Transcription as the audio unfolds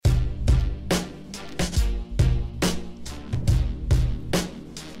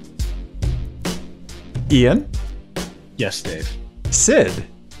Ian? Yes, Dave. Sid?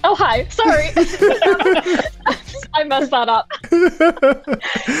 Oh, hi. Sorry. I messed that up.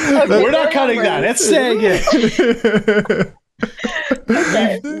 Okay, We're not cutting that. It's saying it.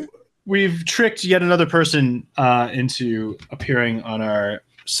 Okay. We've tricked yet another person into appearing on our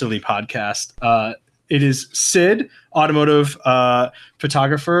silly podcast. It is Sid, automotive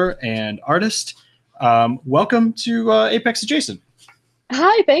photographer and artist. Welcome to Apex Adjacent.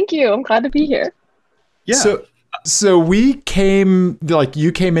 Hi, thank you. I'm glad to be here. Yeah. So we came, like,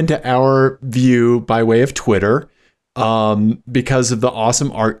 you came into our view by way of Twitter because of the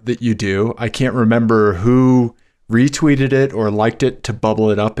awesome art that you do. I can't remember who retweeted it or liked it to bubble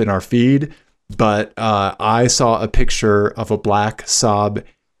it up in our feed, but I saw a picture of a black Saab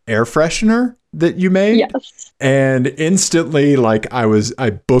air freshener that you made. Yes. And instantly, like, I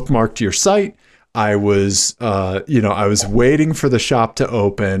bookmarked your site. I was waiting for the shop to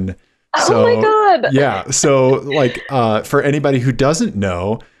open. So, oh my God. Yeah. So, like, for anybody who doesn't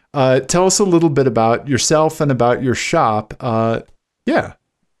know, tell us a little bit about yourself and about your shop. Yeah.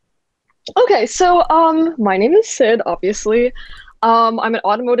 Okay, so my name is Sid, obviously. I'm an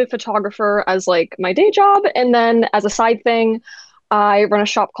automotive photographer as like my day job, and then as a side thing, I run a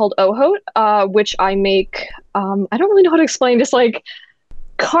shop called Ohote, which I make. I don't really know how to explain, just like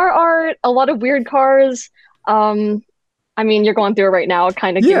car art, a lot of weird cars. I mean, you're going through it right now. It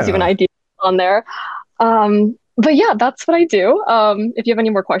kind of gives you an idea on there. But yeah, that's what I do. If you have any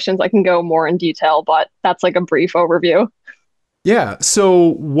more questions, I can go more in detail, but that's like a brief overview. Yeah.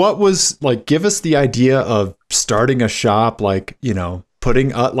 So what was, like, give us the idea of starting a shop, like, you know,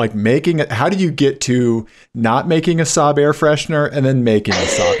 putting up, like, making it. How do you get to not making a Saab air freshener and then making a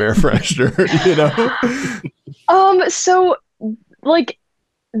Saab air freshener, you know? So like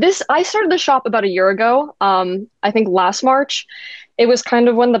this, I started the shop about a year ago. I think last March. It was kind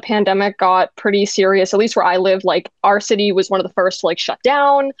of when the pandemic got pretty serious, at least where I live. Like, our city was one of the first to like shut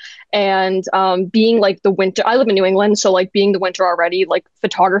down, and being like the winter, I live in New England, so like being the winter already, like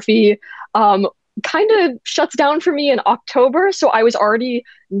photography kind of shuts down for me in October. So I was already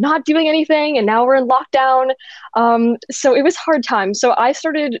not doing anything, and now we're in lockdown. So it was hard time. So I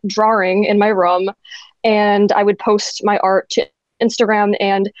started drawing in my room, and I would post my art to Instagram,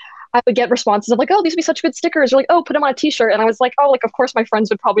 and I would get responses of like, oh, these would be such good stickers, or like, oh, put them on a t-shirt. And I was like, oh, like, of course my friends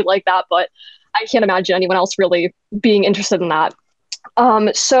would probably like that, but I can't imagine anyone else really being interested in that.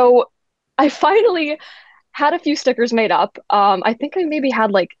 So I finally had a few stickers made up. I think I maybe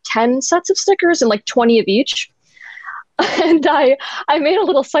had like 10 sets of stickers and like 20 of each. And I made a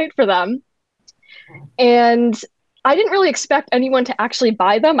little site for them. And I didn't really expect anyone to actually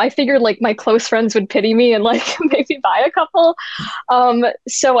buy them. I figured like my close friends would pity me and like maybe buy a couple.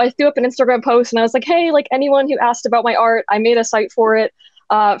 So I threw up an Instagram post and I was like, hey, like, anyone who asked about my art, I made a site for it.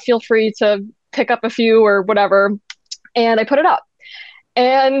 Feel free to pick up a few or whatever. And I put it up.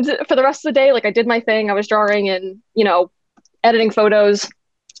 And for the rest of the day, like, I did my thing. I was drawing and, you know, editing photos.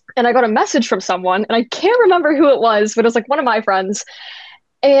 And I got a message from someone, and I can't remember who it was, but it was like one of my friends.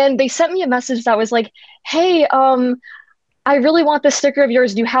 And they sent me a message that was like, hey, I really want this sticker of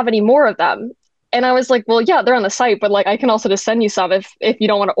yours. Do you have any more of them? And I was like, well, yeah, they're on the site, but like, I can also just send you some if you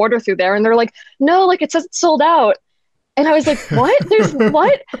don't want to order through there. And they're like, no, like, it says it's sold out. And I was like, what? There's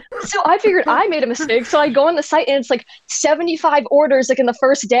what? So I figured I made a mistake. So I go on the site and it's like 75 orders like in the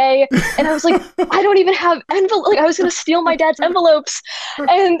first day. And I was like, I don't even have envelope. Like, I was going to steal my dad's envelopes.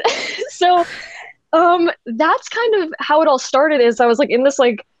 And so that's kind of how it all started. Is I was like in this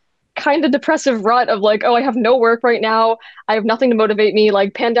like kind of depressive rut of like, oh, I have no work right now. I have nothing to motivate me.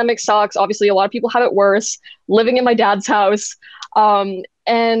 Like, pandemic sucks. Obviously, a lot of people have it worse, living in my dad's house.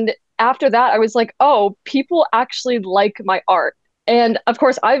 And after that, I was like, oh, people actually like my art. And of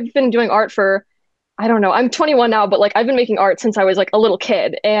course, I've been doing art for, I don't know, I'm 21 now, but like, I've been making art since I was like a little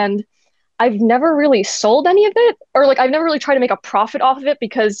kid. And I've never really sold any of it, or like, I've never really tried to make a profit off of it,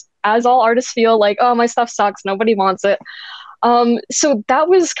 because as all artists feel like, oh, my stuff sucks, nobody wants it. So that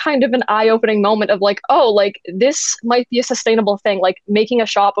was kind of an eye-opening moment of like, oh, like, this might be a sustainable thing, like making a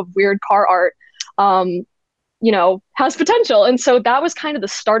shop of weird car art, you know, has potential. And so that was kind of the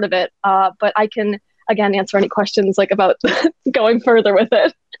start of it. But I can, again, answer any questions like about going further with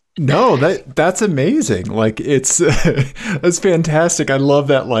it. No, that's amazing. Like, it's that's fantastic. I love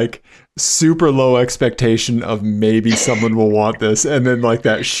that, like, super low expectation of maybe someone will want this, and then like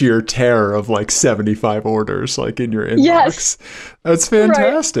that sheer terror of like 75 orders like in your inbox. Yes. That's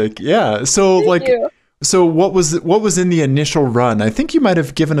fantastic. Right. Yeah. So Thank like you. So what was in the initial run? I think you might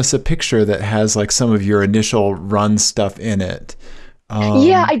have given us a picture that has like some of your initial run stuff in it.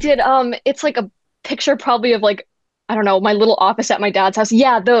 Yeah, I did. It's like a picture probably of like, I don't know, my little office at my dad's house.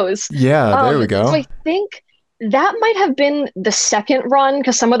 Yeah, those. Yeah, there we So go. I think that might have been the second run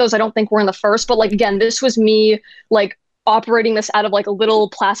because some of those I don't think were in the first. But like again, this was me like operating this out of like little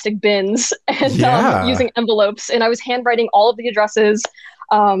plastic bins and Yeah. using envelopes, and I was handwriting all of the addresses.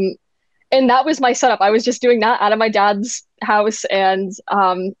 Um, and that was my setup. I was just doing that out of my dad's house, and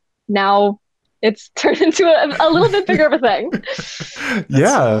now it's turned into a little bit bigger of a thing. That's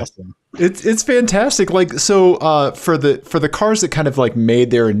Yeah. awesome. It's fantastic. Like so for the cars that kind of like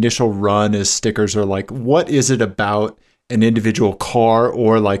made their initial run as stickers, or like what is it about an individual car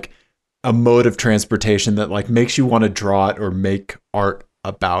or like a mode of transportation that like makes you want to draw it or make art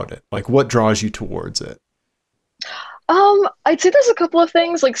about it? Like what draws you towards it? I'd say there's a couple of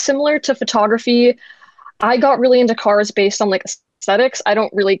things like similar to photography. I got really into cars based on like aesthetics. I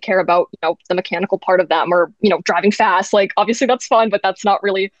don't really care about, the mechanical part of them or, driving fast. Like obviously that's fun, but that's not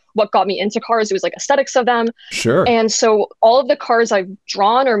really what got me into cars. It was like aesthetics of them. Sure. And so all of the cars I've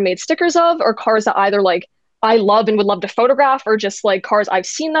drawn or made stickers of are cars that either like I love and would love to photograph or just like cars I've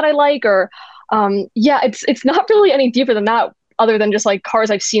seen that I like or yeah, it's not really any deeper than that other than just like cars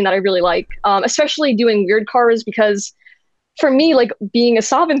I've seen that I really like. Especially doing weird cars because for me, like being a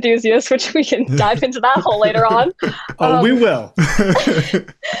Saab enthusiast, which we can dive into that whole later on. We will.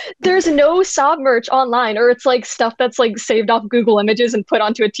 There's no Saab merch online, or it's like stuff that's like saved off Google Images and put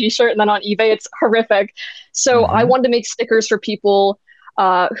onto a T-shirt and then on eBay. It's horrific. So I wanted to make stickers for people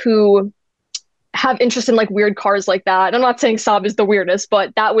who have interest in like weird cars like that. And I'm not saying Saab is the weirdest,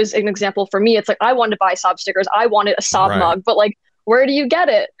 but that was an example for me. It's like I wanted to buy Saab stickers. I wanted a Saab mug, but like, where do you get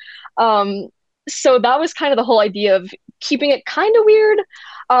it? So that was kind of the whole idea of keeping it kind of weird.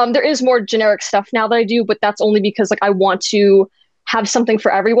 There is more generic stuff now that I do, but that's only because like I want to have something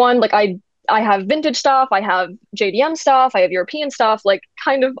for everyone. Like I have vintage stuff, I have JDM stuff, I have European stuff, like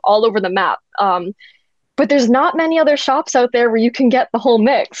kind of all over the map. But there's not many other shops out there where you can get the whole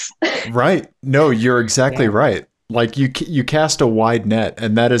mix. Right. No, you're exactly right. Like you cast a wide net,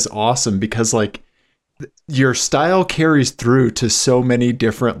 and that is awesome because like your style carries through to so many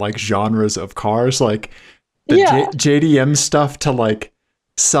different like genres of cars, like the JDM stuff to like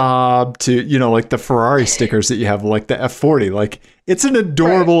Saab to, like the Ferrari stickers that you have, like the F40, like it's an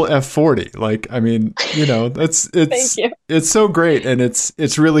adorable F40. Like, I mean, it's so great. And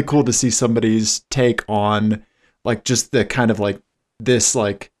it's really cool to see somebody's take on like just the kind of like this,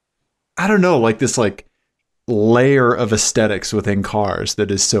 like, I don't know, like this, like layer of aesthetics within cars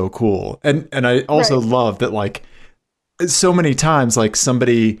that is so cool. And I also love that like so many times like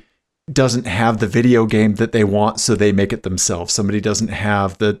somebody doesn't have the video game that they want, so they make it themselves. Somebody doesn't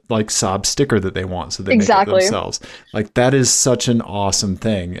have the like Saab sticker that they want, so they make it themselves. Like that is such an awesome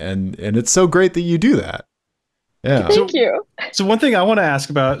thing, and it's so great that you do that. Yeah. Thank you. So one thing I want to ask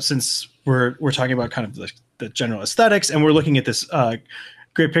about, since we're talking about kind of the general aesthetics, and we're looking at this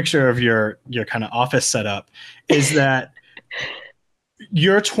great picture of your kind of office setup, is that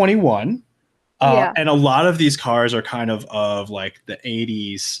you're 21, and a lot of these cars are kind of like the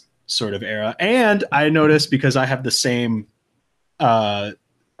 80s sort of era. And I noticed, because I have the same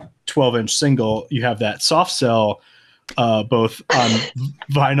 12-inch single, you have that soft sell both on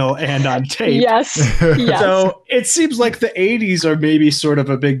vinyl and on tape. Yes. So it seems like the 80s are maybe sort of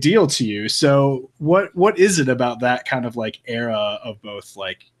a big deal to you. So what is it about that kind of like era of both,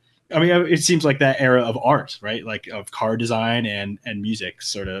 like, I mean, it seems like that era of art, right? Like of car design and music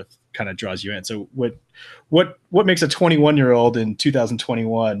sort of kind of draws you in. So what makes a 21-year-old in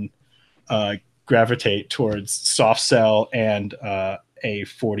 2021 gravitate towards soft sell and a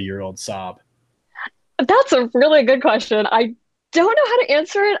 40-year-old Saab? That's a really good question. I don't know how to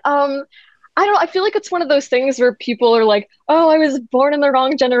answer it. I feel like it's one of those things where people are like, oh, I was born in the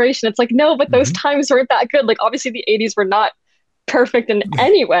wrong generation. It's like, no, but those times weren't that good. Like obviously the 80s were not perfect in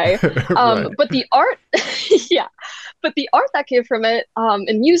any way. But the art, but the art that came from it,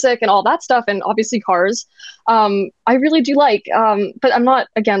 and music and all that stuff, and obviously cars, I really do like. But I'm not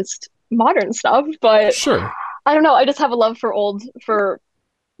against modern stuff, but sure. I don't know. I just have a love for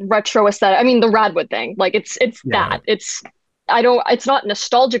retro aesthetic. I mean, the Radwood thing, like it's that. It's not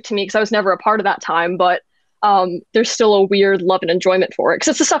nostalgic to me because I was never a part of that time, but there's still a weird love and enjoyment for it because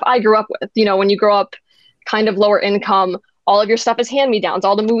it's the stuff I grew up with. When you grow up kind of lower income, all of your stuff is hand-me-downs.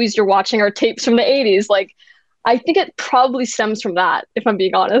 All the movies you're watching are tapes from the 80s. Like, I think it probably stems from that, if I'm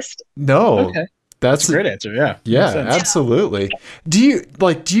being honest. No. Okay. That's a great answer. Yeah. Yeah, absolutely. Do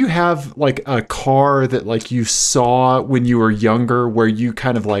you have like a car that like you saw when you were younger where you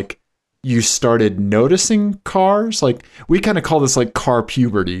kind of like you started noticing cars? Like we kind of call this like car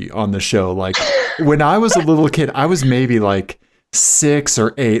puberty on the show. Like when I was a little kid, I was maybe like 6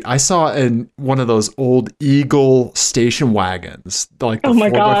 or 8, I saw in one of those old Eagle station wagons, like the Oh my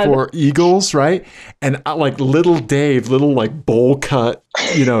 4x4 Eagles, right? And like little Dave, little like bowl cut,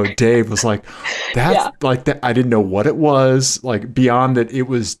 Dave was like, that's like that. I didn't know what it was, like beyond that it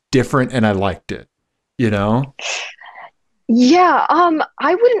was different and I liked it, you know? Yeah,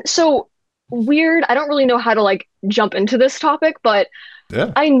 I wouldn't, so weird. I don't really know how to like jump into this topic, but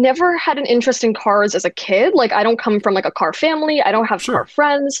Yeah, I never had an interest in cars as a kid. Like I don't come from like a car family. I don't have car sure.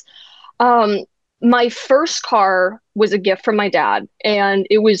 friends. Um, my first car was a gift from my dad, and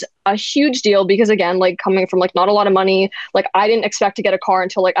it was a huge deal because again, like coming from like not a lot of money, like I didn't expect to get a car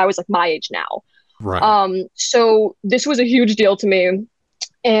until like I was like my age now. Right. So this was a huge deal to me.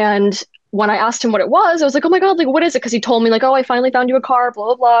 And when I asked him what it was, I was like, "Oh my God, like what is it?" Because he told me like, "Oh, I finally found you a car, blah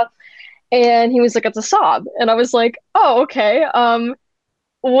blah blah." And he was like, "It's a Saab," and I was like, "Oh, okay.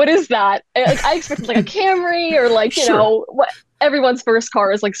 What is that?" Like I expected like a Camry or like Sure. what everyone's first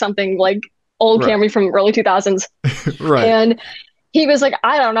car is like something like old Right. Camry from early 2000s. Right. And he was like,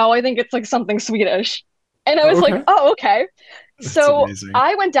 "I don't know, I think it's like something Swedish." And I was like, Okay. "Oh, okay." That's So amazing.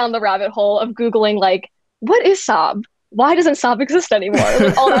 I went down the rabbit hole of Googling like, what is Saab? Why doesn't Saab exist anymore?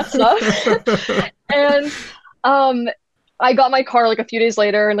 Like all that stuff. And um I got my car like a few days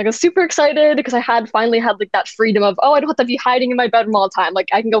later and like I was super excited because I had finally had like that freedom of, oh, I don't have to be hiding in my bedroom all the time. Like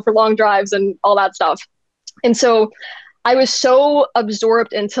I can go for long drives and all that stuff. And so I was so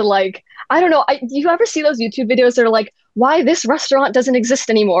absorbed into like, I don't know, do you ever see those YouTube videos that are like, why this restaurant doesn't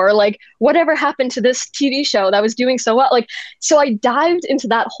exist anymore? Or like, whatever happened to this TV show that was doing so well? Like, so I dived into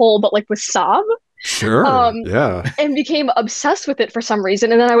that hole, but like with Saab, Sure. um, Yeah. and became obsessed with it for some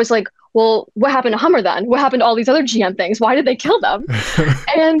reason. And then I was like, well, what happened to Hummer then? What happened to all these other GM things? Why did they kill them?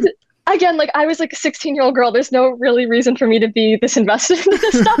 And again, like I was like a 16-year-old girl. There's no really reason for me to be this invested in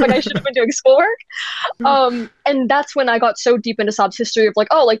this stuff. Like I should have been doing schoolwork. And that's when I got so deep into Saab's history of like,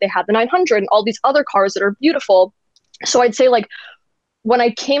 oh, like they had the 900 and all these other cars that are beautiful. So I'd say like when I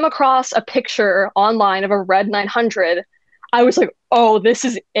came across a picture online of a red 900, I was like, oh, this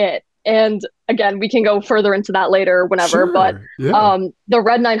is it. And again, we can go further into that later, whenever. But Sure. Yeah. the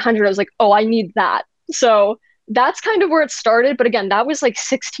red 900, I was like, oh, I need that. So that's kind of where it started. But again, that was like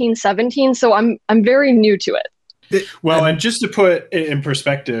 16, 17. So I'm very new to it. Well, and just to put it in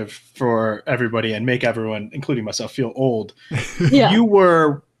perspective for everybody and make everyone, including myself, feel old, Yeah. you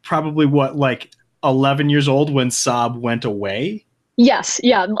were probably what, like 11 years old when Saab went away? Yes.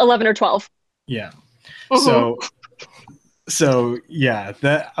 Yeah. 11 or 12. Yeah. Mhm. So yeah,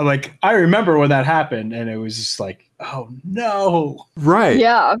 that like I remember when that happened, and it was just like, oh no. Right.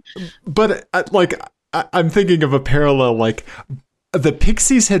 Yeah. But I'm thinking of a parallel, like the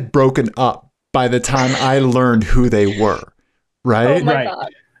Pixies had broken up by the time I learned who they were, right? Oh my Right. God.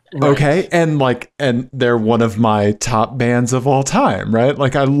 Right. Okay. And they're one of my top bands of all time, right?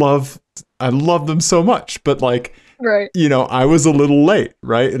 Like I love them so much, but like, Right. I was a little late,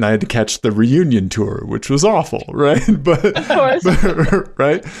 right? And I had to catch the reunion tour, which was awful, right? But, Of course.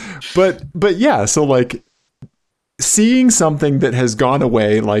 right? But yeah, so like seeing something that has gone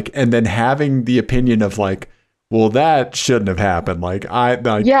away, like, and then having the opinion of like, well, that shouldn't have happened. Like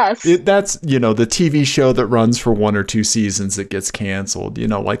Yes. that's, the TV show that runs for 1 or 2 seasons that gets canceled,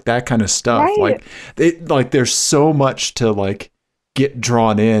 like that kind of stuff. Right. Like there's so much to like get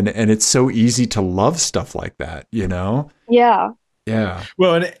drawn in, and it's so easy to love stuff like that, Yeah. Yeah.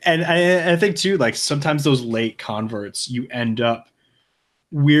 Well, and I think too, like sometimes those late converts, you end up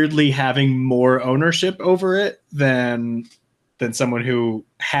weirdly having more ownership over it than someone who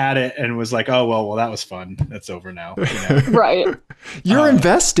had it and was like, oh well, that was fun. That's over now. Right. You're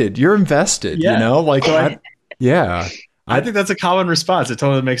invested. Yeah. Like, So yeah. I think that's a common response. It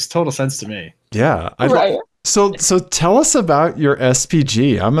totally makes total sense to me. Yeah. Right. So tell us about your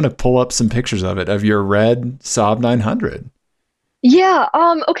SPG. I'm going to pull up some pictures of your red Saab 900. Yeah.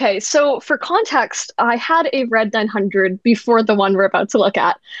 Okay. So for context, I had a red 900 before the one we're about to look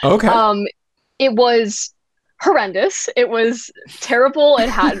at. Okay. It was horrendous. It was terrible. It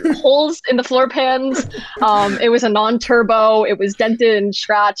had holes in the floor pans. It was a non-turbo. It was dented and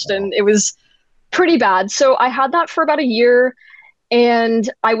scratched, and it was pretty bad. So I had that for about a year, and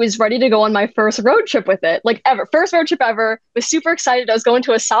I was ready to go on my first road trip with it, like ever. First road trip ever. Was super excited. I was going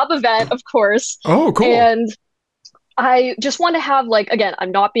to a Saab event, of course. Oh, cool. And I just want to have, like, again,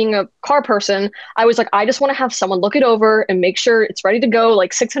 I'm not being a car person. I was like, I just want to have someone look it over and make sure it's ready to go,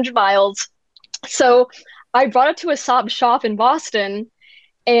 like 600 miles. So I brought it to a Saab shop in Boston.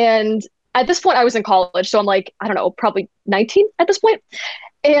 And at this point, I was in college. So I'm like, I don't know, probably 19 at this point.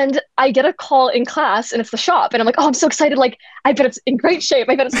 And I get a call in class, and it's the shop. And I'm like, oh, I'm so excited. Like, I bet it's in great shape.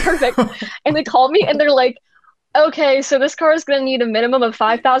 I bet it's perfect. And they call me, and they're like, okay, so this car is going to need a minimum of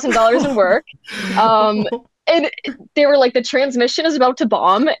 $5,000 in work. Um, and they were like, the transmission is about to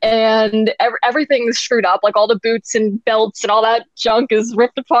bomb and everything's screwed up. Like all the boots and belts and all that junk is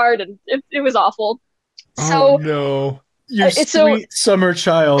ripped apart and it was awful. Oh So no. Your it's so sweet summer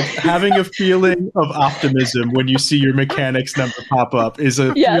child having a feeling of optimism when you see your mechanics number pop up is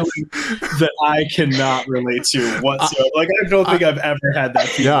a Yes. feeling that I cannot relate to whatsoever. Like I don't think I've ever had that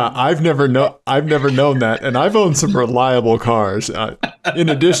feeling. Yeah, I've never known that, and I've owned some reliable cars, in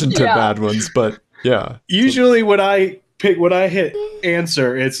addition to Yeah. bad ones. But yeah, Usually when I hit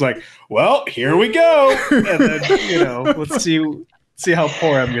answer, it's like, well, here we go. And then, let's see how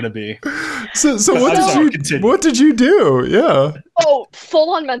poor I'm gonna be. so I'm sorry, continue. what did you do? Yeah,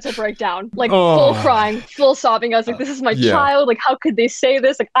 full on mental breakdown, like Oh. full crying, full sobbing. I was like, this is my Yeah. child. Like, how could they say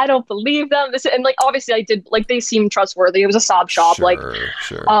this? Like, I don't believe them. And like, obviously I did, like, they seemed trustworthy. It was a sob shop. Like,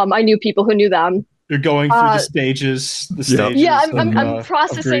 sure. I knew people who knew them. You're going through the stages. The Yeah. stages. Yeah, of, I'm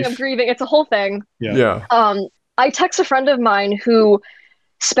processing, grief. I'm grieving. It's a whole thing. Yeah. I text a friend of mine who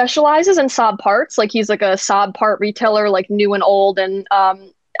specializes in Saab parts. Like he's like a Saab part retailer, like new and old. And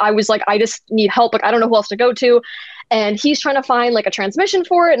I was like, I just need help. Like I don't know who else to go to. And he's trying to find like a transmission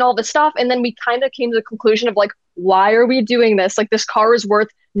for it and all this stuff. And then we kind of came to the conclusion of like, why are we doing this? Like this car is worth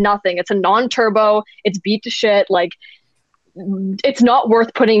nothing. It's a non-turbo. It's beat to shit. Like it's not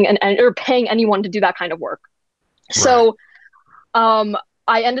worth putting or paying anyone to do that kind of work. Right. So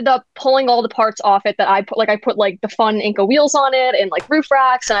I ended up pulling all the parts off it that I put like the fun Inca wheels on it and like roof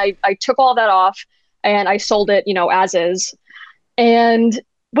racks, and I took all that off and I sold it, as is, and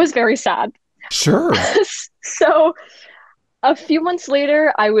was very sad. Sure. So a few months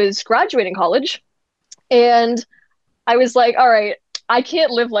later, I was graduating college and I was like, all right, I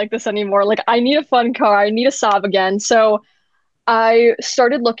can't live like this anymore. Like I need a fun car. I need a Saab again. So I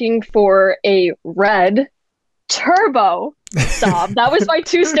started looking for a red turbo Saab. That was my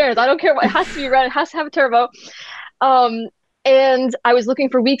two standards. I don't care what, it has to be red. It has to have a turbo. And I was looking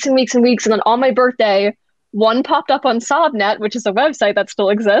for weeks and weeks and weeks. And then on my birthday, one popped up on SaabNet, which is a website that still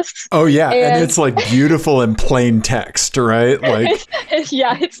exists. Oh yeah, and And- it's like beautiful in plain text, right? Like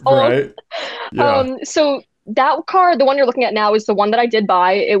Yeah, it's old. right. Yeah. So that car, the one you're looking at now, is the one that I did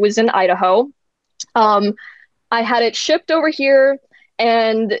buy. It was in Idaho. I had it shipped over here,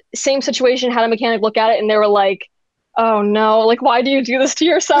 and same situation, had a mechanic look at it, and they were like, oh no, like, why do you do this to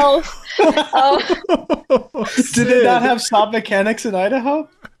yourself? Did they not have Saab mechanics in Idaho?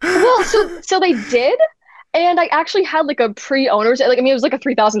 Well, so they did. And I actually had like a pre-owner's, like, I mean, it was like a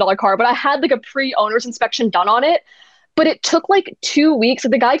 $3,000 car, but I had like a pre-owner's inspection done on it. But it took like 2 weeks.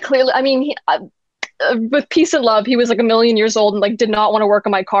 The guy clearly, I mean, with peace and love, he was like a million years old and like did not want to work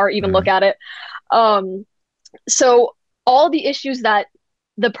on my car, even look at it. So all the issues that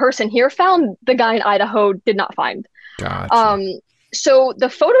the person here found, the guy in Idaho did not find. Gotcha. So the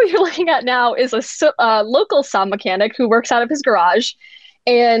photo you're looking at now is a local Saab mechanic who works out of his garage.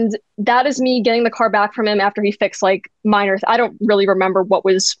 And that is me getting the car back from him after he fixed like minor. I don't really remember what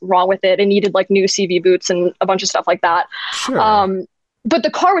was wrong with it. It needed like new CV boots and a bunch of stuff like that. Sure. But the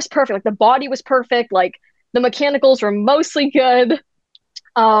car was perfect. Like the body was perfect. Like the mechanicals were mostly good.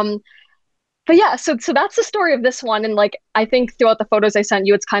 But yeah, so that's the story of this one. And like, I think throughout the photos I sent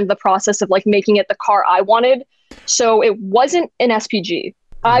you, it's kind of the process of like making it the car I wanted. So it wasn't an SPG.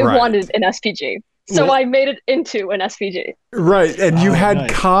 I Right. wanted an SPG. So Well- I made it into an SPG. Right. And you Oh, had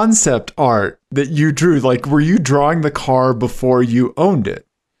nice. concept art that you drew. Like, were you drawing the car before you owned it?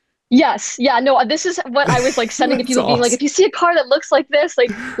 Yes. Yeah. No, this is what I was like sending to That's people being like, awesome. if you see a car that looks like this,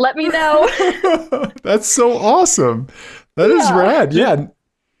 like, let me know. That's so awesome. That is Yeah. rad. Yeah.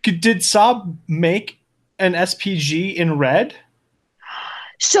 Did Saab make an SPG in red?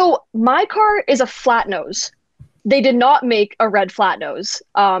 So my car is a flat nose. They did not make a red flat nose.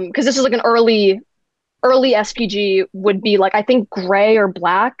 Because this is like an early SPG would be like, I think gray or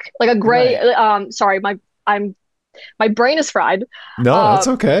black, like a gray. Sorry, my brain is fried. No, that's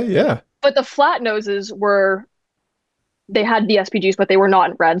okay. Yeah. But the flat noses they had the SPGs, but they were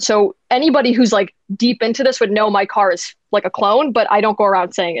not in red. So anybody who's like deep into this would know my car is like a clone, but I don't go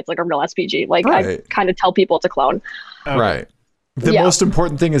around saying it's like a real SPG. Like I Right. kind of tell people it's a clone. Okay. Right. The Yeah. most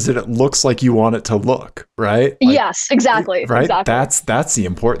important thing is that it looks like you want it to look, right? Like, Yes, exactly. Right. Exactly. That's the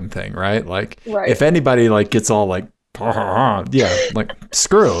important thing, right? Like, Right. if anybody like gets all like, yeah, like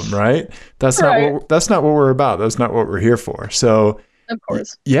screw them, right? That's Right. not what we're about. That's not what we're here for. So Of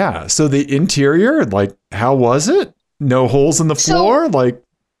course. yeah. So the interior, like, how was it? No holes in the So- floor, like.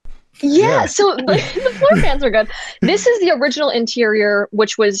 Yeah, so like, the floor fans are good. This is the original interior,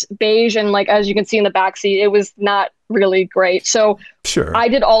 which was beige, and like as you can see in the back seat, it was not really great. So Sure. I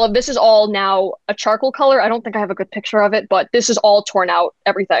did all of this is all now a charcoal color. I don't think I have a good picture of it, but this is all torn out,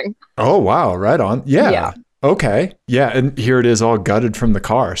 everything. Oh, wow. Right on. Yeah. Yeah. Okay. Yeah. And here it is all gutted from the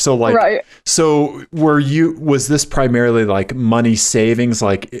car. So like, Right. so was this primarily like money savings?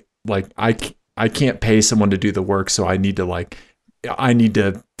 I can't pay someone to do the work. So I need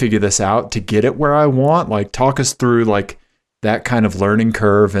to figure this out to get it where I want. Like talk us through like that kind of learning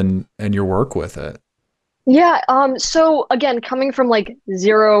curve and your work with it. Yeah, so again, coming from like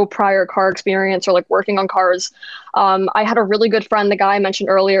zero prior car experience or like working on cars, I had a really good friend, the guy I mentioned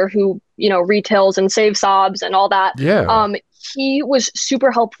earlier, who, retails and saves Saabs and all that. Yeah. He was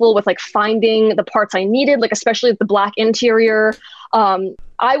super helpful with like finding the parts I needed, like especially the black interior.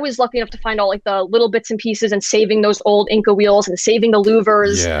 I was lucky enough to find all like the little bits and pieces and saving those old Inca wheels and saving the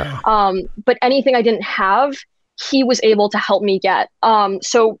louvers. Yeah. But anything I didn't have, he was able to help me get.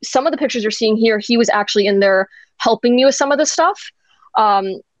 So some of the pictures you're seeing here, he was actually in there helping me with some of this stuff.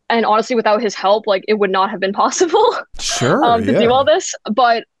 And honestly, without his help, like it would not have been possible Sure. to Yeah. do all this.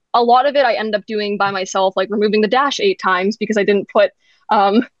 But a lot of it I ended up doing by myself, like removing the dash 8 times because I didn't put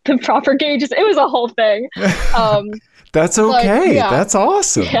the proper gauges. It was a whole thing. That's okay. yeah. That's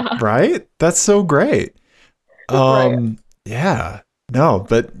awesome. Yeah. Right? That's so great. Right. Yeah. No,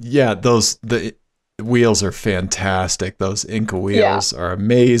 but yeah, the wheels are fantastic. Those Inca wheels are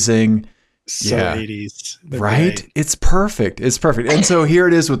amazing. So Yeah. 80s. They're Right? great. It's perfect. It's perfect. And so here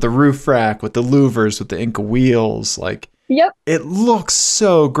it is with the roof rack, with the louvers, with the Inca wheels. Like Yep. it looks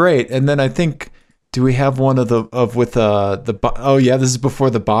so great. And then I think, do we have one oh yeah, this is before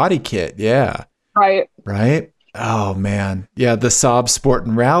the body kit. Yeah. Right. Right? Oh man. Yeah, the Saab Sport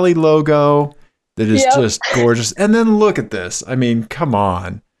and Rally logo that is Yep. just gorgeous. And then look at this. I mean, come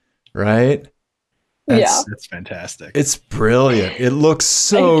on. Right? Yeah. That's fantastic. It's brilliant. It looks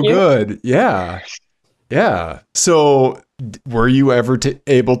so Thank you. good. Yeah. Yeah. So were you ever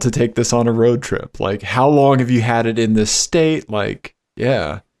able to take this on a road trip? Like how long have you had it in this state? Like,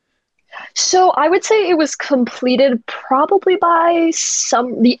 yeah. So I would say it was completed probably by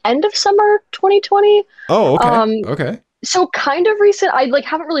the end of summer 2020. Oh, okay. Um, Okay. So kind of recent. I like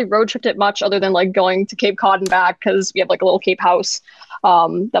haven't really road tripped it much other than like going to Cape Cod and back because we have like a little Cape house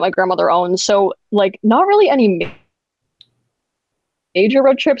that my grandmother owns. So like not really any major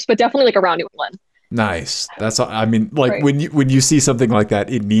road trips, but definitely like around New England. Nice. That's I mean, like Right. when you see something like that,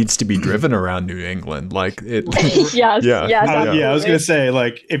 it needs to be driven around New England. Like it. Yes. Yeah. Yeah. Yeah, I Definitely. was gonna say,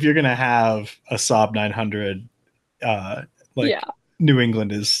 like, if you're gonna have a Saab 900, like Yeah. New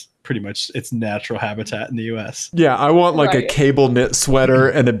England is pretty much its natural habitat in the U.S. Yeah, I want like a Right. cable knit sweater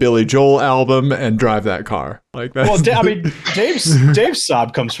and a Billy Joel album and drive that car. Like that. Well, I mean, Dave's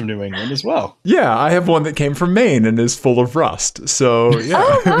Saab comes from New England as well. Yeah, I have one that came from Maine and is full of rust. So yeah.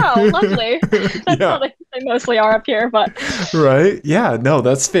 Oh wow, lovely. That's Yeah. how they mostly are up here, but Right? Yeah, no,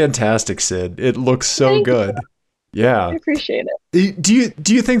 that's fantastic, Sid. It looks so Thank you. good. Yeah. I appreciate it.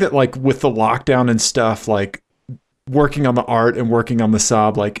 Do you think that like with the lockdown and stuff, like working on the art and working on the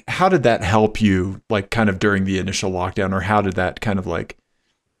Saab, like how did that help you like kind of during the initial lockdown, or how did that kind of like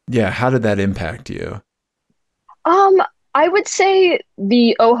how did that impact you? I would say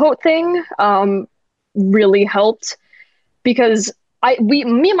the OHOT thing really helped because me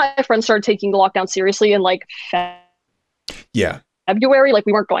and my friends started taking the lockdown seriously in like Yeah. February. Like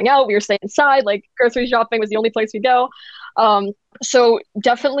we weren't going out, we were staying inside. Like grocery shopping was the only place we go. So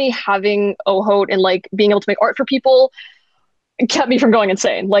definitely having OHOT and like being able to make art for people kept me from going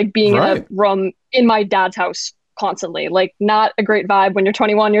insane. Like being in Right. a room in my dad's house constantly, like not a great vibe when you're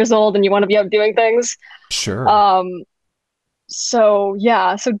 21 years old and you want to be out doing things. Sure. So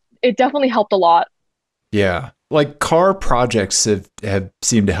yeah, so it definitely helped a lot. Yeah. Like car projects have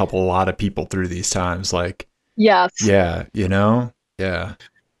seemed to help a lot of people through these times. Like, Yes. yeah, you know? Yeah.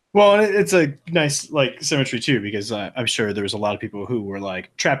 Well, and it's a nice like symmetry too, because I'm sure there was a lot of people who were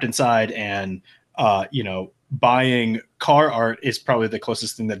like trapped inside, and buying car art is probably the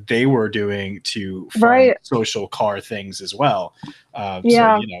closest thing that they were doing to fun Right. social car things as well.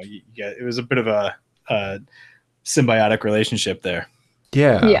 Yeah. So it was a bit of a symbiotic relationship there.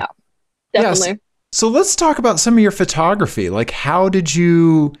 Yeah. Yeah. Yes. Definitely. So let's talk about some of your photography. Like how did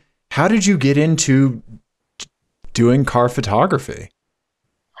you get into doing car photography?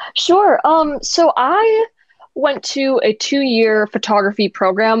 Sure. So I went to a 2-year photography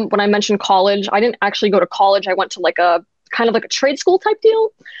program. When I mentioned college, I didn't actually go to college. I went to like a kind of like a trade school type deal.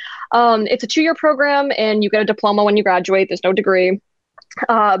 It's a 2-year program and you get a diploma when you graduate. There's no degree.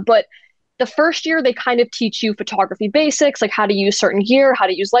 But the first year they kind of teach you photography basics, like how to use certain gear, how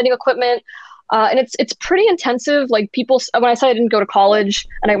to use lighting equipment. And it's pretty intensive. Like people, when I said I didn't go to college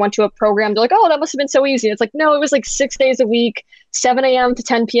and I went to a program, they're like, "Oh, that must have been so easy." It's like, no, it was like 6 days a week, 7 a.m. to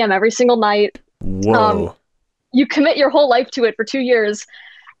 10 p.m. every single night. Whoa. You commit your whole life to it for 2 years.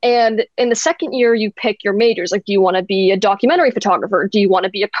 And in the second year, you pick your majors. Like, do you want to be a documentary photographer? Do you want to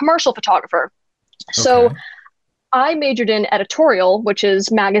be a commercial photographer? So Okay. I majored in editorial, which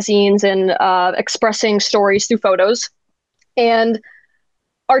is magazines and expressing stories through photos. And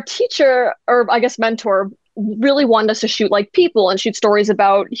our teacher, or I guess mentor, really wanted us to shoot like people and shoot stories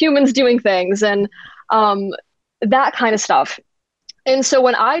about humans doing things and that kind of stuff. And so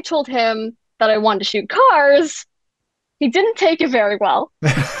when I told him that I wanted to shoot cars, he didn't take it very well.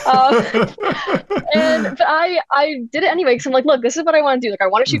 But I did it anyway because I'm like, look, this is what I want to do. Like, I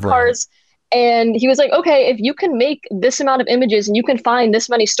want to shoot Right. cars. And he was like, okay, if you can make this amount of images and you can find this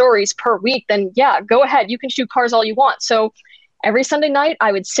many stories per week, then yeah, go ahead. You can shoot cars all you want. So every Sunday night,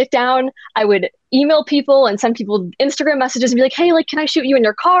 I would sit down, I would email people and send people Instagram messages and be like, hey, like, can I shoot you in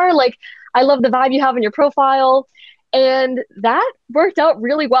your car? Like, I love the vibe you have in your profile. And that worked out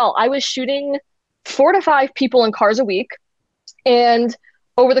really well. I was shooting 4 to 5 people in cars a week. And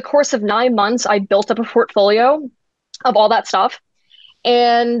over the course of 9 months, I built up a portfolio of all that stuff.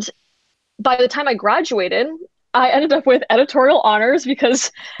 And by the time I graduated, I ended up with editorial honors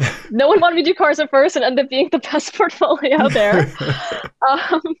because no one wanted me to do cars at first and ended up being the best portfolio there.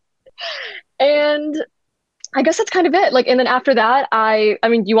 Um, and I guess that's kind of it. Like, and then after that, I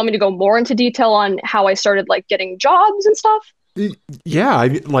mean, do you want me to go more into detail on how I started like getting jobs and stuff? Yeah,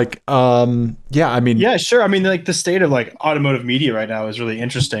 I mean, Yeah, sure. I mean, like the state of like automotive media right now is really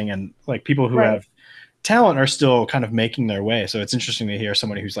interesting, and like people who Right. have talent are still kind of making their way. So it's interesting to hear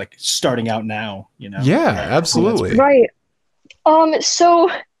somebody who's like starting out now. yeah, absolutely. Right. So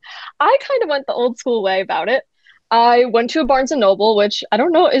I kind of went the old school way about it. I went to a Barnes and Noble, which I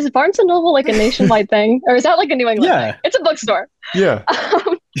don't know, is Barnes and Noble like a nationwide thing, or is that like a New England Yeah. thing? It's a bookstore. Yeah.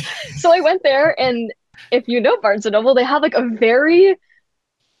 So I went there, and if you know Barnes and Noble, they have like a very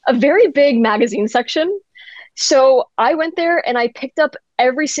big magazine section. So I went there and I picked up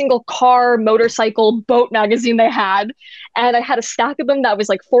every single car, motorcycle, boat magazine they had, and I had a stack of them that was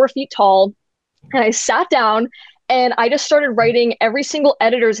like 4 feet tall. And I sat down and I just started writing every single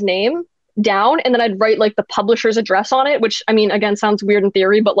editor's name down, and then I'd write like the publisher's address on it, which I mean, again, sounds weird in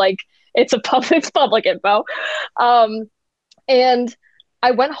theory, but like it's public info. And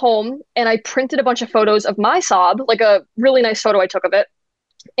I went home and I printed a bunch of photos of my Saab, like a really nice photo I took of it.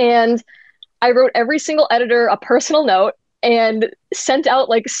 And I wrote every single editor a personal note and sent out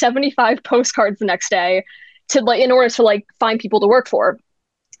like 75 postcards the next day to like in order to like find people to work for.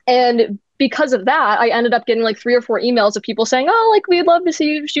 And because of that, I ended up getting like 3 or 4 emails of people saying, "Oh, like we'd love to see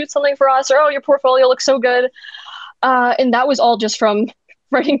you shoot something for us," or "Oh, your portfolio looks so good." And that was all just from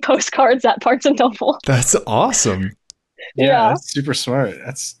writing postcards at Barnes and Noble. That's awesome. Yeah. That's super smart.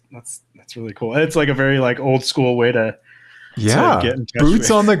 That's really cool. It's like a very like old school way to Yeah. get in touch Boots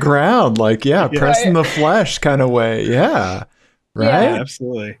with. on the ground. Like, yeah, Yeah. press in the flesh kind of way. Yeah. Yeah, Right?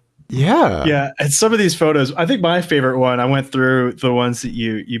 absolutely. Yeah. Yeah, and some of these photos, I think my favorite one, I went through the ones that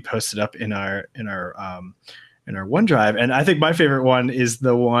you posted up in our OneDrive, and I think my favorite one is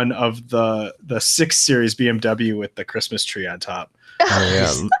the one of the 6 Series BMW with the Christmas tree on top. Oh,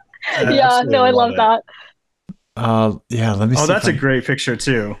 I Yeah, absolutely no, I love it. that. yeah. Let me see. Oh, that's if a great picture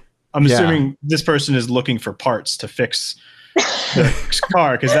too. I'm Yeah. assuming this person is looking for parts to fix the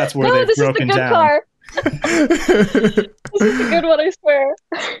car because that's where No, they've this is the broken good down. car. I- This is the good one, I swear.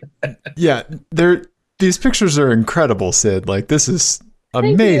 yeah. These pictures are incredible, Sid. Like, this is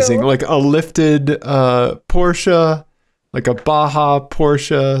Thank amazing. you. Like a lifted Porsche, like a Baja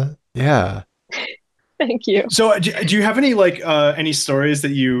Porsche. Yeah. Thank you. So, do you have any like any stories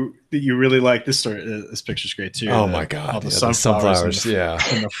that you really like? This story, this picture's great too. Oh my God. all the Yeah, sunflowers, Yeah.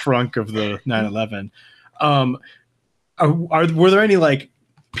 in the front of the 911. Were there any like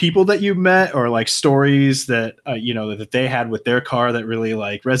people that you met or like stories that that they had with their car that really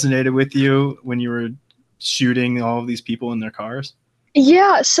like resonated with you when you were shooting all of these people in their cars?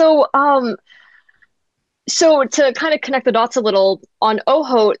 Yeah, so to kind of connect the dots a little, on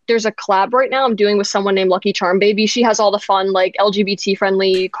Oho, there's a collab right now I'm doing with someone named Lucky Charm Baby. She has all the fun, like LGBT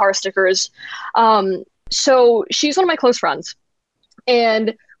friendly car stickers. So she's one of my close friends.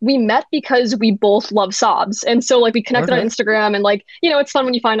 And we met because we both love Saabs. And so like we connected Okay. on Instagram, and like, it's fun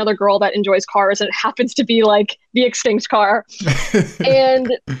when you find another girl that enjoys cars and it happens to be like the extinct car.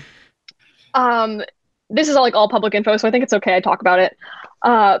 And this is all public info, so I think it's okay I talk about it.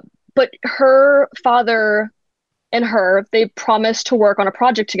 But her father and her, they promised to work on a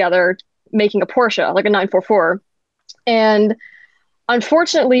project together making a Porsche, like a 944. And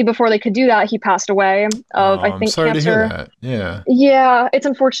unfortunately, before they could do that, he passed away of, I I'm think, sorry to hear cancer. that. Yeah. Yeah, it's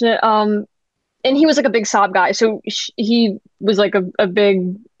unfortunate. And he was like a big Saab guy, so he was like a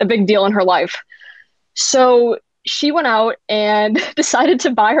big deal in her life. So she went out and decided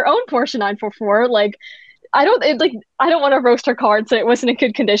to buy her own Porsche 944. Like I don't want to roast her car and say it wasn't in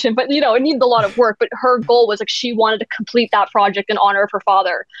good condition, but it needed a lot of work. But her goal was like she wanted to complete that project in honor of her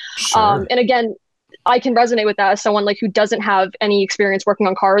father. Sure. And again, I can resonate with that as someone like who doesn't have any experience working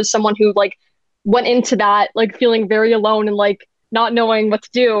on cars, someone who like went into that like feeling very alone and like not knowing what to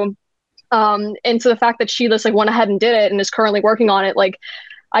do. And so the fact that she just like went ahead and did it and is currently working on it, like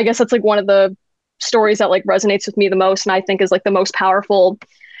I guess that's like one of the stories that like resonates with me the most and I think is like the most powerful.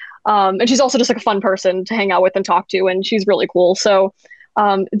 And she's also just like a fun person to hang out with and talk to, and she's really cool. So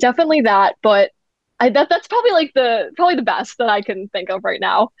definitely that, but that's probably like probably the best that I can think of right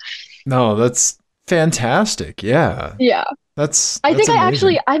now. No, that's fantastic. Yeah. Yeah. I think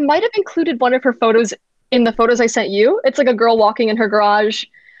amazing. I might have included one of her photos in the photos I sent you. It's like a girl walking in her garage.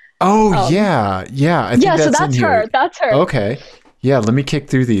 Oh, yeah. Yeah. I think Yeah, so that's in that's here. her. That's her. Okay. Yeah, let me kick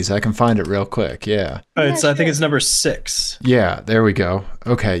through these. I can find it real quick. Yeah. I think sure. it's number 6. Yeah, there we go.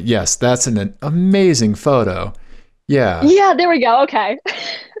 Okay. Yes, that's an amazing photo. Yeah. Yeah, there we go. Okay.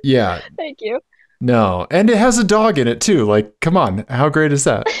 Yeah. Thank you. No. And it has a dog in it too. Like, come on. How great is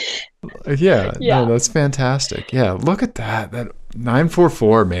that? Yeah. Yeah. No, that's fantastic. Yeah. Look at that. That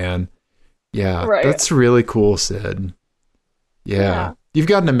 944, man. Yeah. Right. That's really cool, Sid. Yeah. You've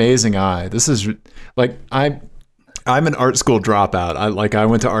got an amazing eye. This is like I'm an art school dropout. I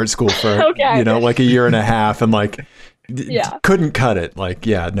went to art school for Okay. like a year and a half and like Yeah. couldn't cut it. Like,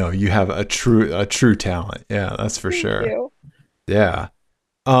 yeah, no, you have a true talent. Yeah, that's for Thank sure. you. Yeah.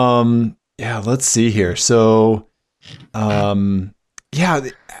 Yeah, let's see here. So yeah,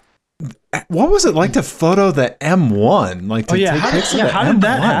 what was it like to photo the M1? Like to take pics of the how did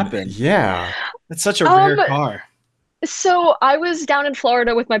that M1? happen? Yeah. It's such a rare car. So I was down in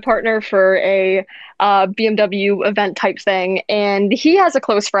Florida with my partner for a BMW event type thing, and he has a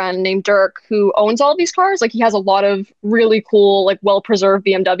close friend named Dirk who owns all of these cars. Like he has a lot of really cool, like well-preserved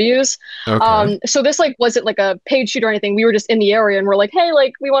BMWs. Okay. So this like wasn't like a paid shoot or anything. We were just in the area and we're like, hey,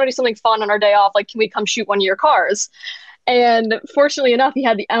 like we want to do something fun on our day off. Like, can we come shoot one of your cars? And fortunately enough, he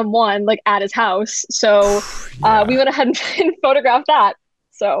had the M1 like at his house. So Yeah. we went ahead and photographed that.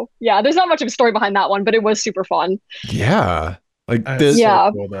 So yeah, there's not much of a story behind that one, but it was super fun. Yeah. Like That's this. Yeah.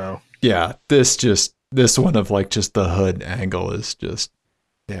 so cool, though. Yeah, this one of like just the hood angle is just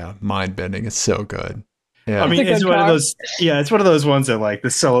mind bending. It's so good. Yeah, I mean, It's a it's good one of car. those. Yeah, it's one of those ones that like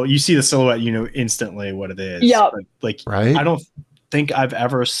you see the silhouette, you know instantly what it is. Yep. But, like, right. I don't think I've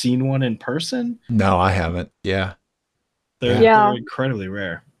ever seen one in person. No, I haven't. Yeah, They're incredibly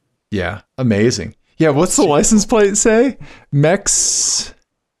rare. yeah, amazing. Yeah, what's the license plate say? Mex.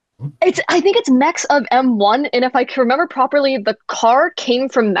 I think it's Mex of M1, and if I can remember properly, the car came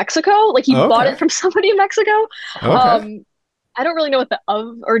from Mexico. Like he bought Okay. it from somebody in Mexico. Okay. I don't really know what the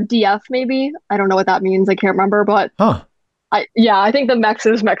of or DF maybe. I don't know what that means. I can't remember, but Huh. I think the Mex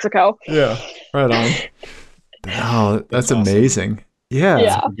is Mexico. Yeah. Right on. Oh, that's awesome. amazing. Yeah.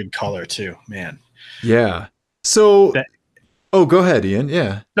 Yeah. Good color too, man. Yeah. So. That- Oh, go ahead, Ian.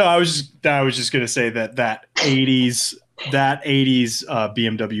 Yeah. No, I was just gonna say that 80s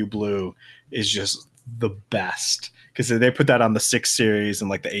BMW blue is just the best because they put that on the 6 series and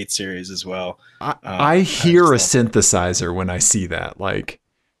like the 8 series as well. I hear a synthesizer when I see that. Like.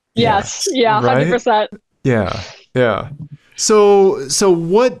 Yes. Yeah. Right? 100%. Yeah. Yeah. So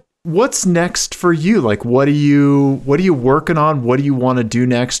what's next for you? Like what are you working on? What do you want to do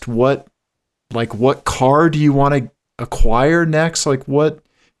next? What car do you want to acquire next? Like what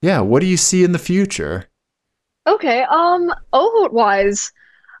do you see in the future? Okay. OHOT wise,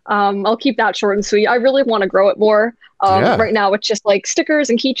 I'll keep that short and sweet. I really want to grow it more. Yeah. Right now it's just like stickers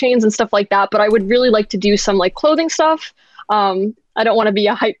and keychains and stuff like that, but I would really like to do some like clothing stuff. I don't want to be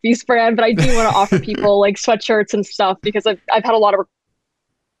a hype beast brand, but I do want to offer people like sweatshirts and stuff because I've had a lot of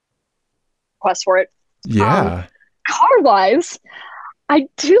requests for it. Yeah. Car wise, I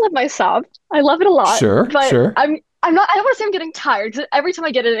do love my Saab. I love it a lot. Sure, But sure. I don't want to say I'm getting tired because every time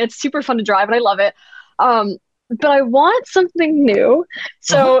I get it, it's super fun to drive and I love it. But I want something new.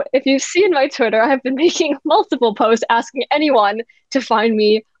 So if you've seen my Twitter, I have been making multiple posts asking anyone to find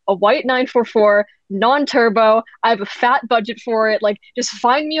me a white 944 non-turbo. I have a fat budget for it. Like, just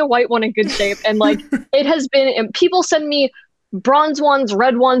find me a white one in good shape. And like, it has been. And people send me bronze ones,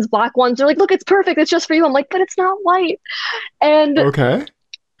 red ones, black ones. They're like, look, it's perfect. It's just for you. I'm like, but it's not white. And Okay.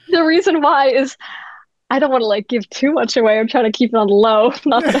 the reason why is I don't want to like give too much away. I'm trying to keep it on the low.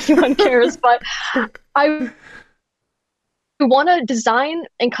 Not that anyone cares, but I want to design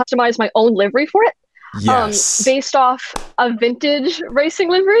and customize my own livery for it. Yes. Based off a vintage racing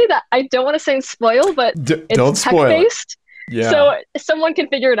livery that I don't want to say spoil, but it's don't spoil it. tech-based. Yeah. So someone can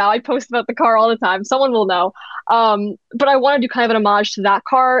figure it out. I post about the car all the time. Someone will know. But I want to do kind of an homage to that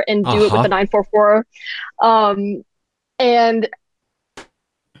car and do it with the 944. And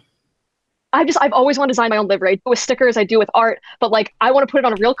I've always wanted to design my own livery. I do with stickers, I do with art, but like I want to put it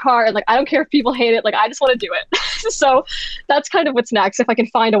on a real car, and like I don't care if people hate it. Like I just want to do it. So that's kind of what's next if I can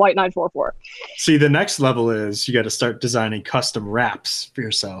find a white 944. See, the next level is you got to start designing custom wraps for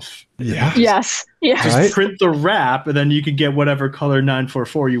yourself. Yeah. Yes. Yeah. Just Right? print the wrap, and then you can get whatever color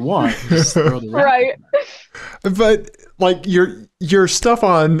 944 you want. Just throw the wrap. Right. But like your stuff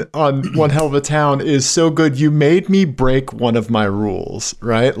on One Hell of a Town is so good. You made me break one of my rules,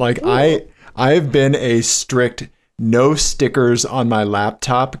 right? Like I've been a strict no stickers on my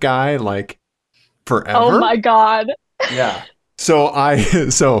laptop guy like forever. Oh my God. Yeah. So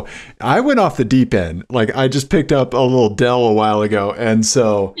I went off the deep end. Like I just picked up a little Dell a while ago, and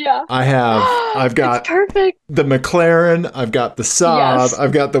so Yeah. I've got It's perfect. the McLaren, I've got the Saab, Yes.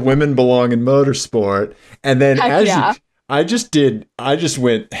 I've got the Women Belong in Motorsport, and then Heck yeah. I just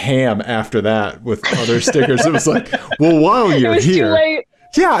went ham after that with other stickers. It was like, well, while It you're was too here, late.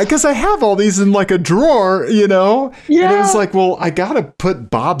 yeah, because I have all these in like a drawer, you know? Yeah. And it was like, well, I got to put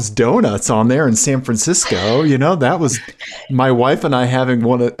Bob's Donuts on there in San Francisco. You know, that was my wife and I having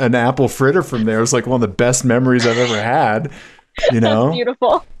an apple fritter from there. It was like one of the best memories I've ever had, you know? That's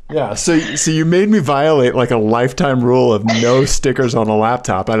beautiful. Yeah. So you made me violate like a lifetime rule of no stickers on a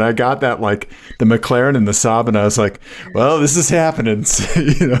laptop. And I got that like the McLaren and the Saab, and I was like, well, this is happening,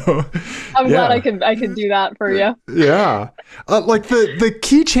 you know? I'm Yeah. glad I could do that for you. Yeah. Like the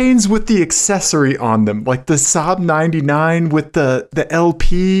keychains with the accessory on them, like the Saab 99 with the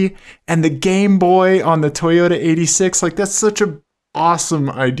LP and the Game Boy on the Toyota 86. Like that's such a awesome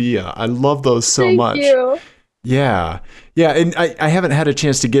idea. I love those so Thank much. you. Yeah. Yeah. And I haven't had a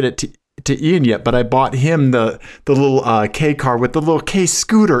chance to get it to Ian yet, but I bought him the little K car with the little K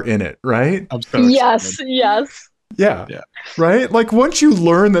scooter in it, right? I'm so Yes. excited. Yes. Yeah. Yeah. Right? Like once you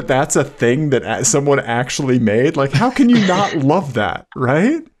learn that that's a thing that someone actually made, like how can you not love that,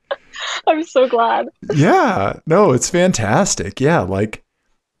 right? I'm so glad. Yeah. No, it's fantastic. Yeah, like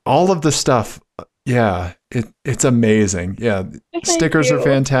all of the stuff. Yeah, it's amazing. Yeah. Thank Stickers are you.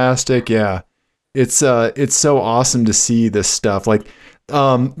 fantastic. Yeah. It's so awesome to see this stuff. Like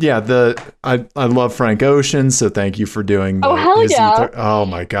yeah, I love Frank Ocean, so thank you for doing Oh, hell his yeah. ether. Oh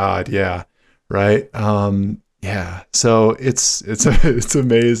my god, yeah. Right? Yeah. So it's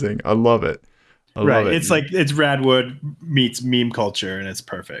amazing. I love it. I love Right. it. It's like it's Radwood meets meme culture, and it's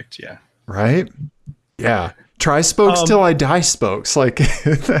perfect. Yeah. right? Yeah. Try spokes till I die spokes. Like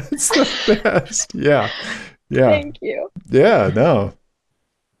that's the best. Yeah. Yeah. Thank you. Yeah, no.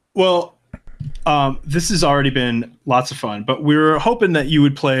 Well, this has already been lots of fun, but we were hoping that you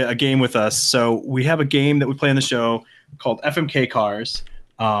would play a game with us. So we have a game that we play on the show called FMK Cars.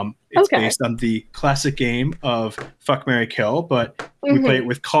 It's Okay. based on the classic game of Fuck, Marry, Kill, but we play it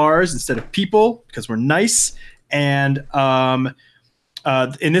with cars instead of people because we're nice. And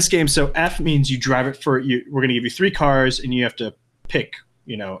in this game, so F means you drive it for you. We're going to give you 3 cars, and you have to pick,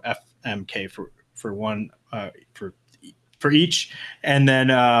 FMK for one for each, and then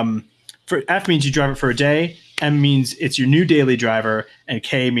for F means you drive it for a day. M means it's your new daily driver, and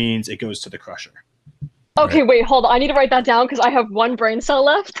K means it goes to the crusher. Okay, wait, hold on. I need to write that down because I have one brain cell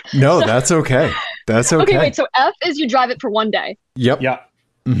left. No, that's okay. That's okay. Okay, wait. So F is you drive it for one day. Yep. Yeah.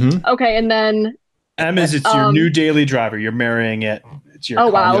 Mm-hmm. Okay, and then M is it's your new daily driver. You're marrying it. It's your Oh,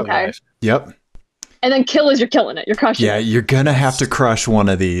 wow, car okay. life. Yep. kill is you're killing it. You're crushing Yeah, it. you're gonna have to crush one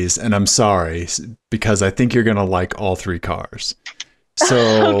of these, and I'm sorry because I think you're gonna like all 3 cars.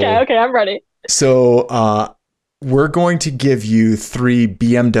 So Okay, I'm ready. So we're going to give you 3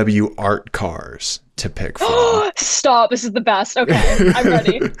 BMW art cars to pick from. Stop. This is the best. Okay, I'm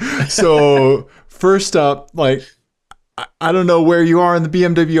ready. So first up, like I don't know where you are in the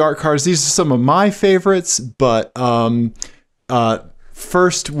BMW art cars. These are some of my favorites, but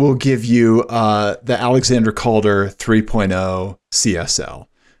first we'll give you the Alexander Calder 3.0 CSL.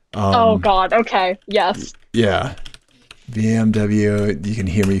 Oh God. Okay. Yes. Yeah. BMW, you can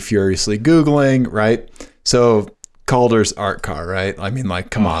hear me furiously Googling, right? So Calder's art car, right? I mean, like,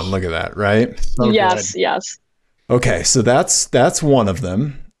 come on, look at that, right? So yes. good. Yes. Okay, so that's one of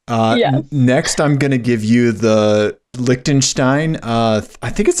them. Yes. Next, I'm going to give you the Liechtenstein. I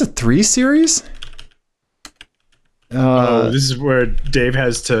think it's a 3 Series. This is where Dave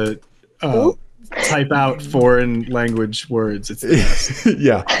has to type out foreign language words. It's the best.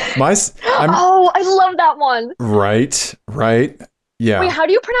 Yeah. Oh, I love that one. Right. Yeah. Wait, how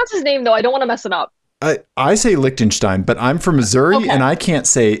do you pronounce his name though? I don't want to mess it up. I say Liechtenstein, but I'm from Missouri Okay. and I can't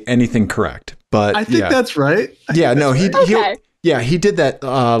say anything correct. But I think that's right. Yeah, no, he Okay. he did that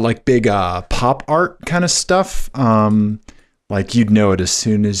like big pop art kind of stuff. Like you'd know it as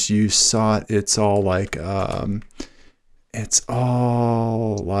soon as you saw it. It's all like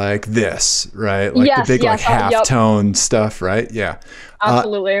this, right? Like Yes, the big like yes, yep. halftone stuff, right? Yeah.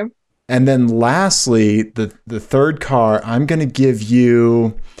 Absolutely. And then lastly, the third car, I'm gonna give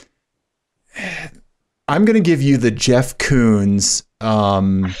you the Jeff Koons,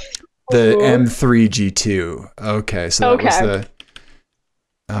 the Ooh. M3 G2. Okay, so that was the.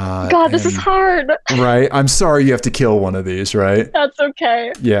 God, this is hard. Right. I'm sorry you have to kill one of these, right? That's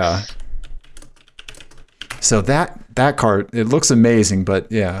okay. Yeah. So that car, it looks amazing, but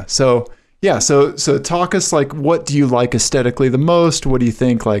yeah. So talk us like, what do you like aesthetically the most? What do you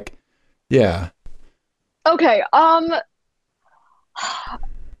think? Like, yeah. Okay.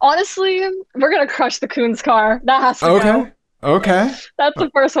 Honestly, we're gonna crush the Coons car. That has to go. Okay. That's the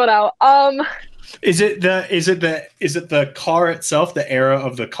first one out. Is it the car itself, the era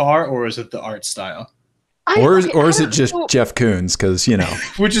of the car, or is it the art style? Or is it don't just know. Jeff Koons? Because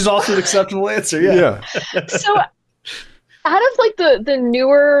Which is also an acceptable answer. Yeah. So out of like the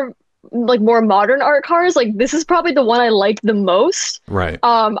newer, like more modern art cars, like this is probably the one I like the most. Right.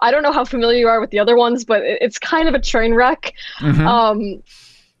 I don't know how familiar you are with the other ones, but it's kind of a train wreck. Mhm.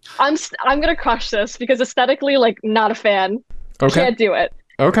 I'm gonna crush this because aesthetically, like, not a fan. Okay. Can't do it.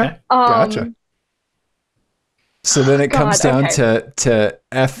 Okay. Gotcha. So then it comes down to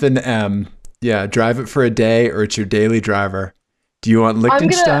F and M. Yeah, drive it for a day or it's your daily driver. Do you want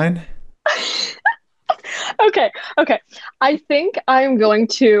Liechtenstein? Okay. I think I'm going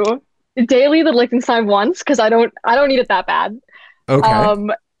to daily the Liechtenstein once because I don't need it that bad. Okay.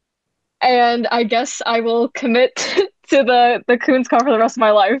 And I guess I will commit to the Coons car for the rest of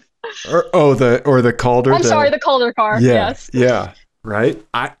my life. the Calder. I'm sorry, the Calder car. Yeah. Yes. Yeah. Right.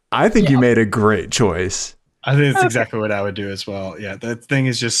 I think you made a great choice. I think that's exactly what I would do as well. Yeah, that thing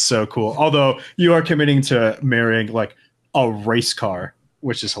is just so cool. Although you are committing to marrying like a race car,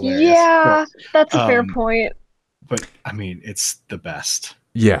 which is hilarious. Yeah, that's a fair point. But I mean, it's the best.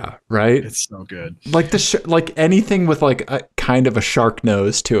 Yeah. Right. It's so good. Like like anything with like a kind of a shark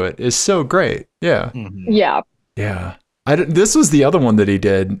nose to it is so great. Yeah. Mhm. Yeah. Yeah. This was the other one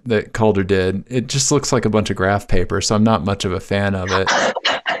that Calder did. It just looks like a bunch of graph paper, so I'm not much of a fan of it.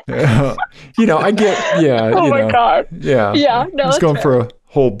 I get, yeah. Oh my God. Yeah. Yeah. No, I was that's going fair. for a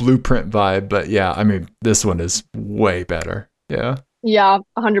whole blueprint vibe, but yeah, I mean, this one is way better. Yeah. Yeah,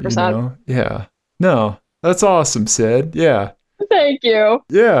 100%. Yeah. No, that's awesome, Sid. Yeah. Thank you.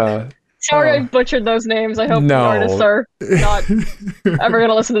 Yeah. Sorry I butchered those names. I hope No. the artists are not ever going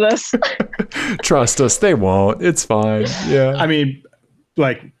to listen to this. Trust us, they won't. It's fine. Yeah. I mean,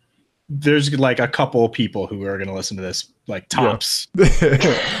 like, there's like a couple people who are going to listen to this, like tops.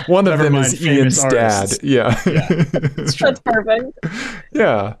 One of Never them mind is Ian's famous dad. artists. Yeah. That's perfect.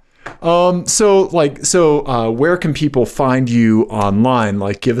 Yeah. So where can people find you online?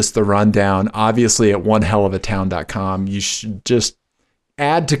 Like, give us the rundown. Obviously at onehellofattown.com. You should just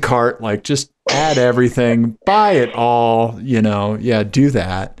add to cart, like just add everything, buy it all, do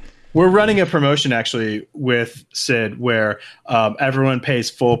that. We're running a promotion actually with Sid where everyone pays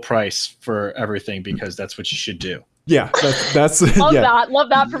full price for everything because that's what you should do. Yeah, that's Love yeah, that. Love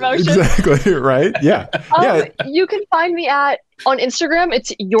that promotion. exactly right. Yeah, yeah. You can find me on Instagram.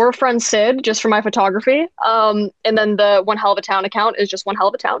 It's your friend Sid, just for my photography. And then the One Hell of a Town account is just One Hell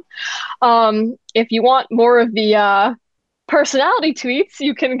of a Town. If you want more of the personality tweets,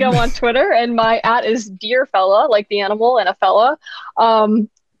 you can go on Twitter, and my @ is Dear Fella, like the animal and a fella.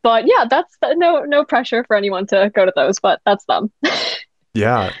 But yeah, that's no pressure for anyone to go to those, but that's them.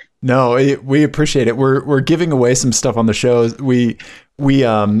 Yeah. No, we appreciate it. We're giving away some stuff on the show. We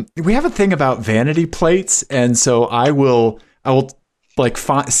have a thing about vanity plates, and so I will like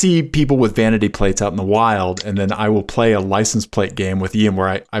see people with vanity plates out in the wild, and then I will play a license plate game with Ian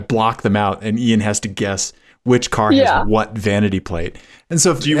where I block them out, and Ian has to guess which car has what vanity plate. And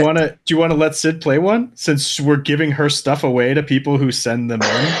so, do you want to let Sid play one since we're giving her stuff away to people who send them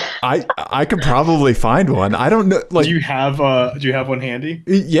in? I could probably find one. I don't know. Like, do you have one handy?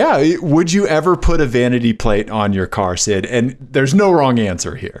 Yeah. Would you ever put a vanity plate on your car, Sid? And there's no wrong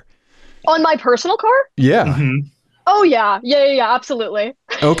answer here. On my personal car? Yeah. Mm-hmm. Oh yeah, absolutely.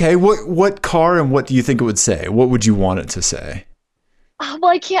 Okay. What car and what do you think it would say? What would you want it to say?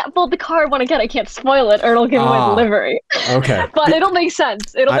 Well, I can't. Well, the car one again. I can't spoil it, or it'll give away the livery. Okay. But it'll make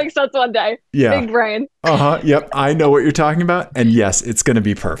sense. It'll make sense one day. Yeah. Big brain. Yep. I know what you're talking about, and yes, it's going to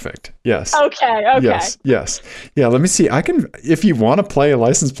be perfect. Yes. Okay. Yes. Yeah. Let me see. I can, if you want to play a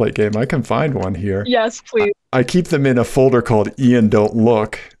license plate game, I can find one here. Yes, please. I keep them in a folder called Ian Don't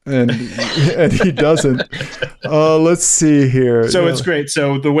Look, and he doesn't. Let's see here. So it's great.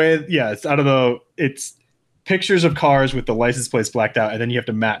 So the way, it's out of it's pictures of cars with the license plates blacked out, and then you have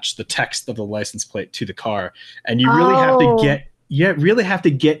to match the text of the license plate to the car, and you really have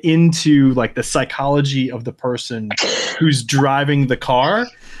to get into like the psychology of the person who's driving the car,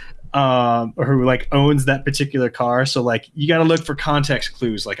 or who like owns that particular car. So like you got to look for context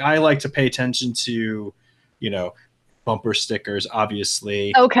clues. Like I like to pay attention to, bumper stickers,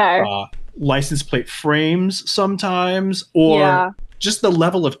 obviously. Okay. License plate frames sometimes, or just the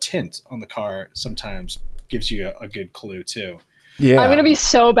level of tint on the car sometimes gives you a good clue too. Yeah. I'm gonna be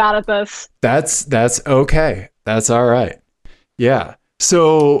so bad at this. That's okay. That's all right. Yeah.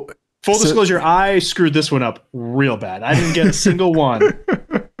 So full disclosure, I screwed this one up real bad. I didn't get a single one.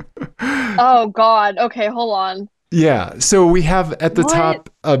 Oh God. Okay, hold on. Yeah. So we have at the top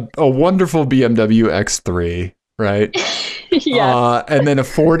a wonderful BMW X3, right? Yes. And then a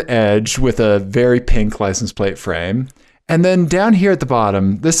Ford Edge with a very pink license plate frame. And then down here at the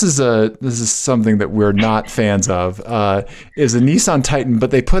bottom, this is something that we're not fans of, is a Nissan Titan,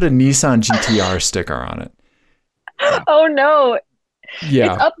 but they put a Nissan GTR sticker on it. Oh no.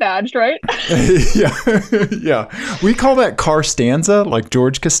 Yeah. It's up badged, right? Yeah. We call that Car Stanza, like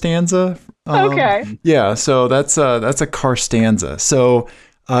George Costanza. Okay. Yeah, so that's a Car Stanza. So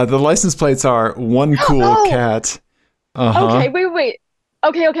the license plates are one cool cat. Okay, wait.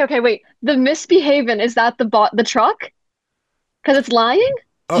 Okay, wait. The Misbehavin', is that the truck? Because it's lying?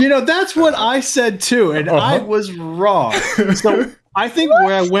 That's what I said too, and I was wrong. So I think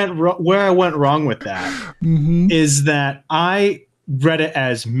where I went wrong with that is that I read it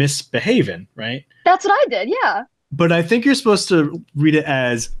as Misbehavin', right? That's what I did, yeah. But I think you're supposed to read it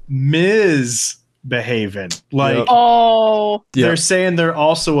as Ms. Behavin'. Like, they're saying they're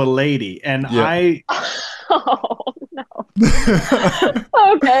also a lady, and I. Oh no.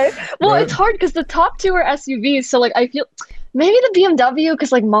 Okay. Well, it's hard because the top two are SUVs, so like I feel maybe the BMW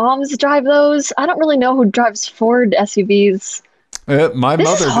because like moms drive those. I don't really know who drives Ford SUVs. My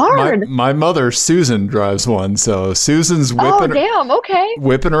mother Susan drives one, so Susan's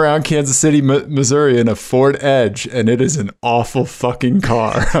whipping around Kansas City, Missouri in a Ford Edge, and it is an awful fucking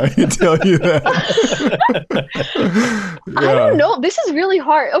car. I can tell you that. I don't know. This is really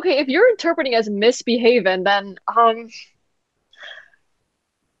hard. Okay, if you're interpreting as Misbehavin', then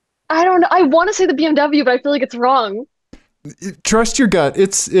I don't know. I want to say the BMW, but I feel like it's wrong. Trust your gut.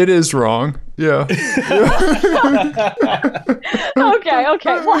 It is wrong. Yeah. Okay.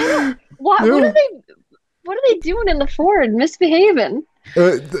 What are they doing in the Ford? Misbehaving.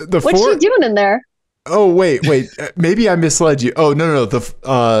 What's she doing in there? Oh wait. Maybe I misled you. Oh no.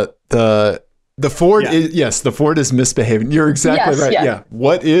 The Ford is the Ford is misbehaving. You're exactly right. Yeah.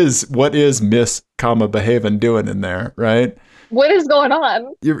 What is Miss behaving doing in there, right? What is going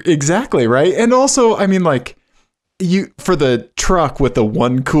on? You're exactly right. And also, I mean, like, for the truck with the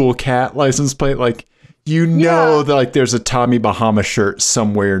one cool cat license plate, like, that like there's a Tommy Bahama shirt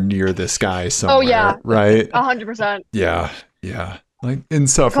somewhere near this guy somewhere. Oh yeah, right. 100%. Yeah, like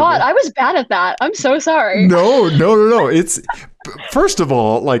insufferable. God, I was bad at that. I'm so sorry. No. It's first of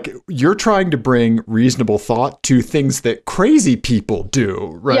all, like, you're trying to bring reasonable thought to things that crazy people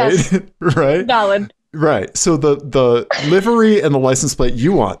do, right? Yes. Right. Valid. Right. So the livery and the license plate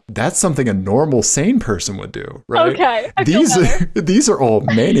you want, that's something a normal sane person would do, right? Okay. These are all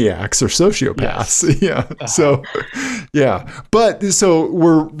maniacs or sociopaths. Yes. Yeah. So But so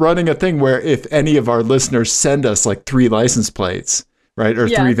we're running a thing where if any of our listeners send us like 3 license plates, right, or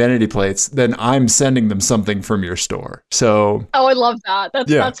 3 vanity plates, then I'm sending them something from your store. So I love that.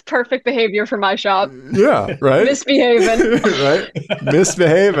 That's perfect behavior for my shop. Yeah, right. Misbehaving. Right.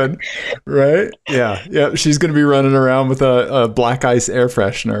 Misbehaving. Right. Yeah. She's gonna be running around with a black ice air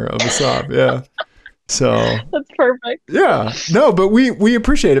freshener of a Saab. Yeah. So that's perfect. Yeah. No, but we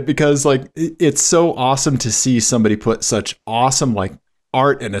appreciate it because like it's so awesome to see somebody put such awesome like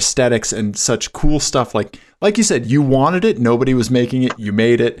art and aesthetics and such cool stuff. Like you said, you wanted it. Nobody was making it. You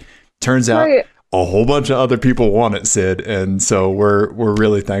made it. Turns out a whole bunch of other people want it, Sid. And so we're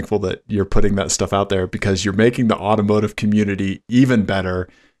really thankful that you're putting that stuff out there because you're making the automotive community even better.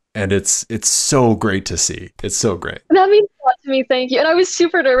 And it's so great to see. It's so great. That means a lot to me. Thank you. And I was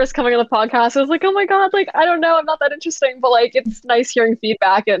super nervous coming on the podcast. I was like, oh my God, like, I don't know. I'm not that interesting, but like, it's nice hearing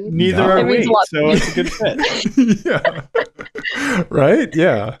feedback. And Neither No. are It means we, a lot to so me. it's a good fit. Yeah. Right?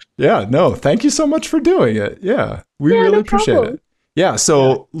 Yeah. Yeah. No, thank you so much for doing it. Yeah. We Yeah, really no appreciate problem. it. Yeah.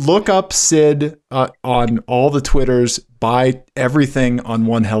 So look up Sid on all the Twitters, buy everything on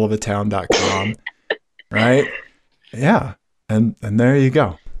onehellofattown.com. Right? Yeah. And there you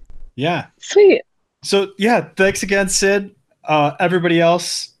go. Yeah. Sweet. So yeah, thanks again, Sid. Everybody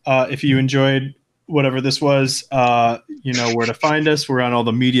else, if you enjoyed whatever this was, you know where to find us. We're on all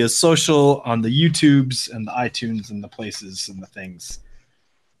the media social, on the YouTubes and the iTunes and the places and the things.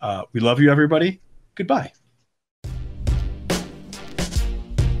 We love you, everybody. Goodbye.